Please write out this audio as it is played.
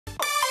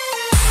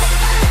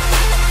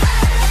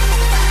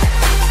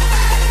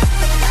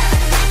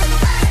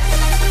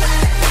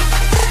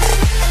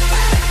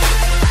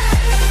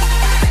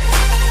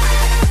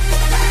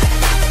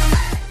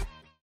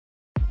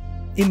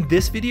In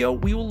this video,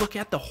 we will look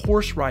at the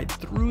horse ride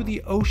through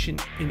the ocean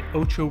in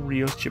Ocho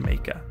Rios,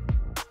 Jamaica.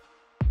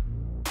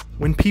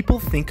 When people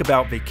think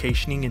about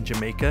vacationing in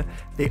Jamaica,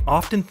 they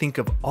often think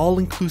of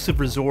all-inclusive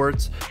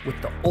resorts with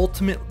the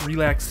ultimate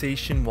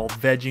relaxation while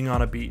vegging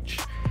on a beach.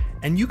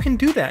 And you can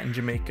do that in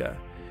Jamaica.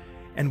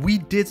 And we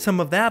did some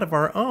of that of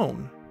our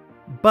own.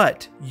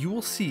 But you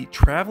will see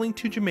traveling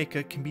to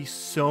Jamaica can be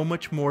so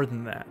much more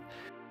than that.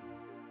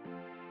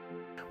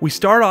 We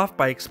start off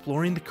by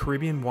exploring the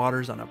Caribbean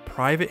waters on a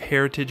private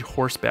heritage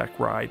horseback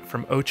ride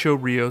from Ocho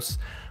Rios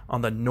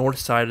on the north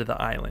side of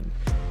the island.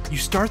 You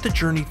start the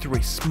journey through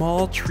a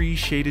small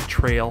tree-shaded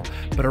trail,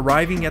 but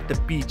arriving at the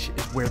beach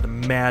is where the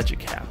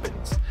magic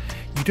happens.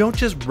 You don't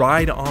just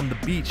ride on the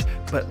beach,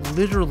 but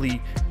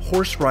literally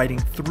horse riding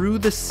through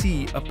the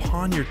sea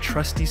upon your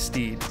trusty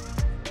steed.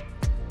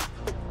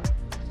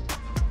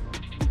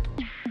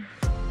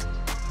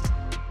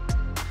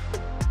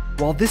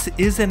 While this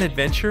is an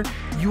adventure,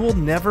 you will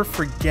never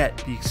forget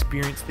the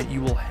experience that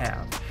you will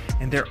have.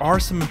 And there are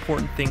some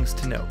important things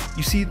to note.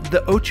 You see,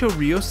 the Ocho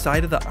Rios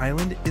side of the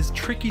island is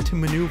tricky to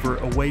maneuver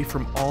away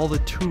from all the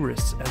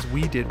tourists as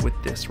we did with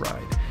this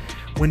ride.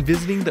 When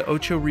visiting the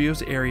Ocho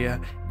Rios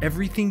area,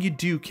 everything you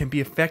do can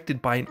be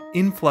affected by an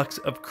influx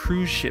of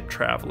cruise ship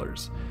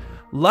travelers.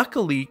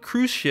 Luckily,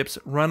 cruise ships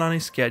run on a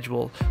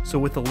schedule, so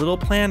with a little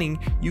planning,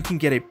 you can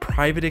get a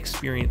private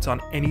experience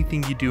on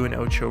anything you do in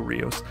Ocho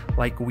Rios,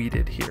 like we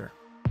did here.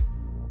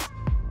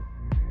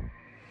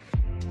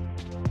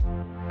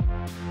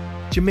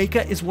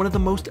 Jamaica is one of the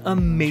most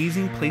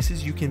amazing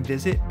places you can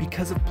visit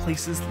because of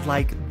places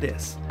like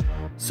this.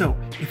 So,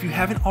 if you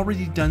haven't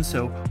already done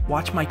so,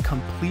 watch my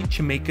complete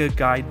Jamaica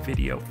guide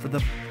video for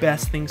the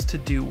best things to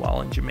do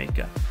while in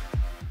Jamaica.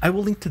 I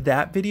will link to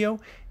that video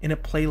in a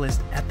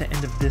playlist at the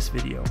end of this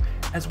video,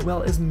 as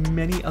well as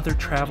many other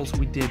travels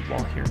we did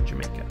while here in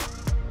Jamaica.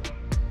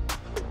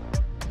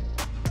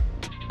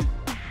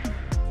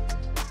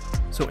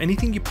 So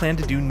anything you plan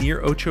to do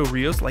near Ocho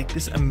Rios, like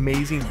this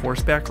amazing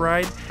horseback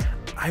ride,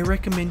 I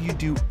recommend you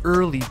do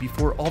early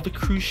before all the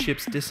cruise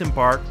ships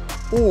disembark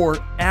or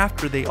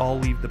after they all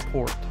leave the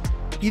port.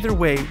 Either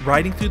way,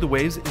 riding through the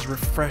waves is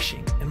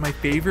refreshing and my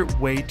favorite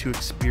way to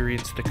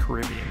experience the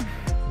Caribbean.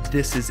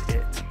 This is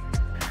it.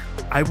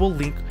 I will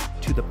link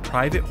to the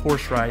private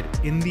horse ride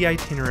in the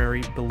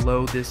itinerary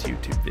below this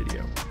YouTube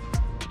video.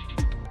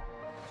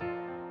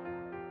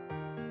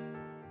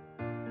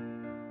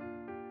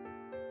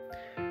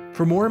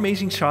 For more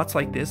amazing shots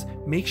like this,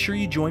 make sure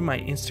you join my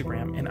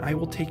Instagram and I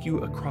will take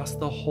you across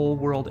the whole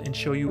world and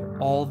show you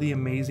all the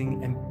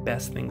amazing and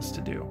best things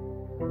to do.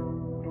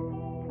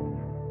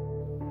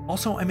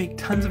 Also, I make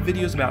tons of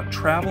videos about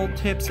travel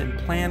tips and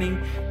planning,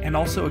 and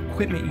also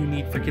equipment you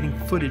need for getting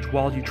footage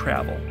while you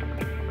travel.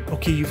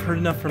 Okay, you've heard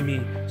enough from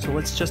me, so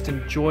let's just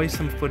enjoy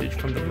some footage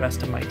from the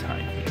rest of my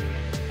time here.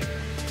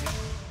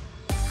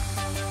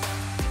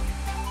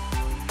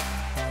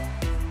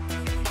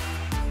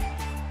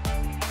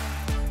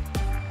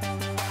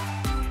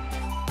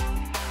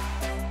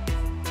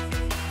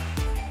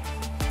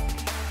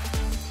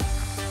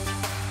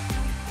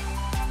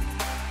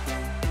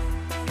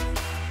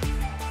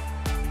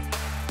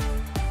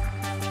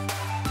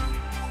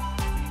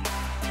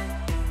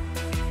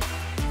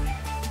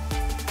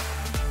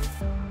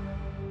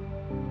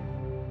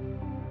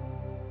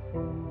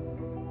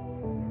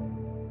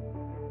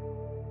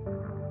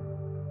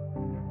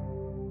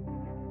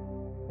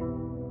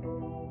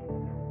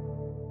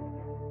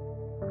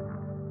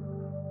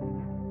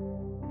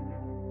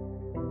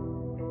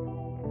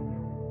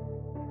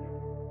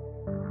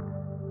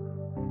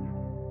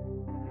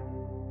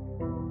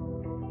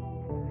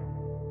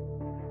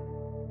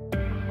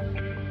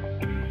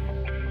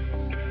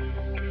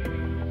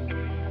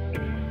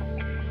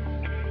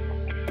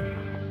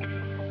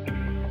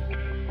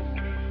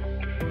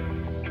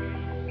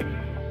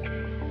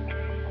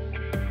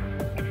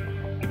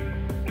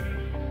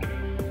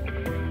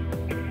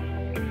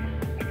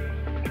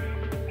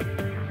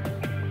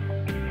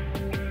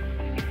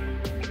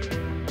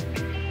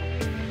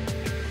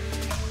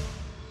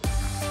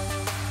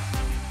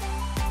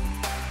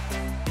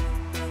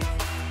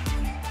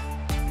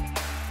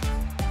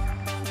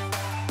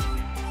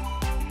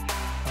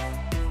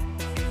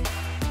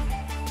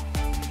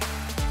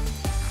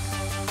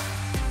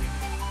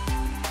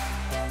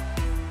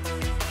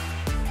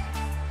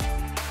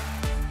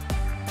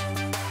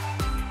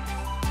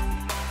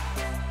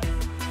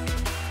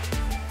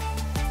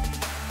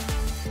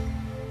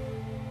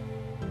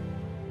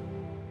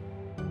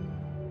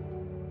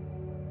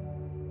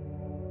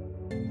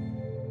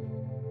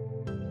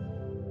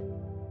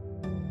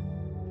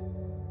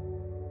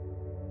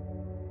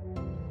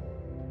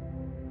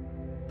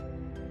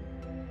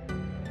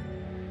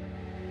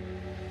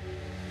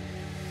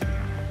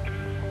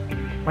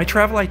 My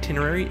travel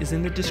itinerary is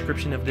in the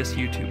description of this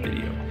YouTube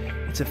video.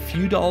 It's a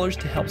few dollars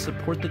to help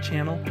support the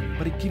channel,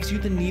 but it gives you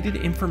the needed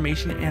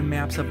information and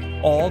maps of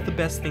all the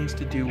best things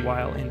to do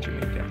while in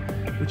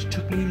Jamaica, which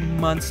took me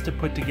months to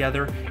put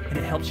together, and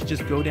it helps you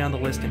just go down the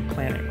list and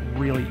plan it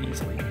really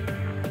easily.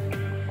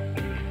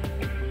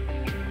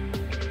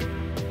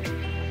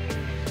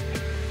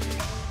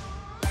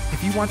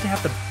 If you want to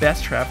have the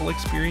best travel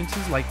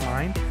experiences like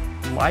mine,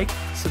 like,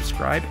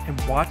 subscribe, and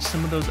watch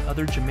some of those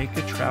other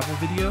Jamaica travel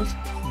videos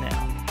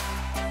now.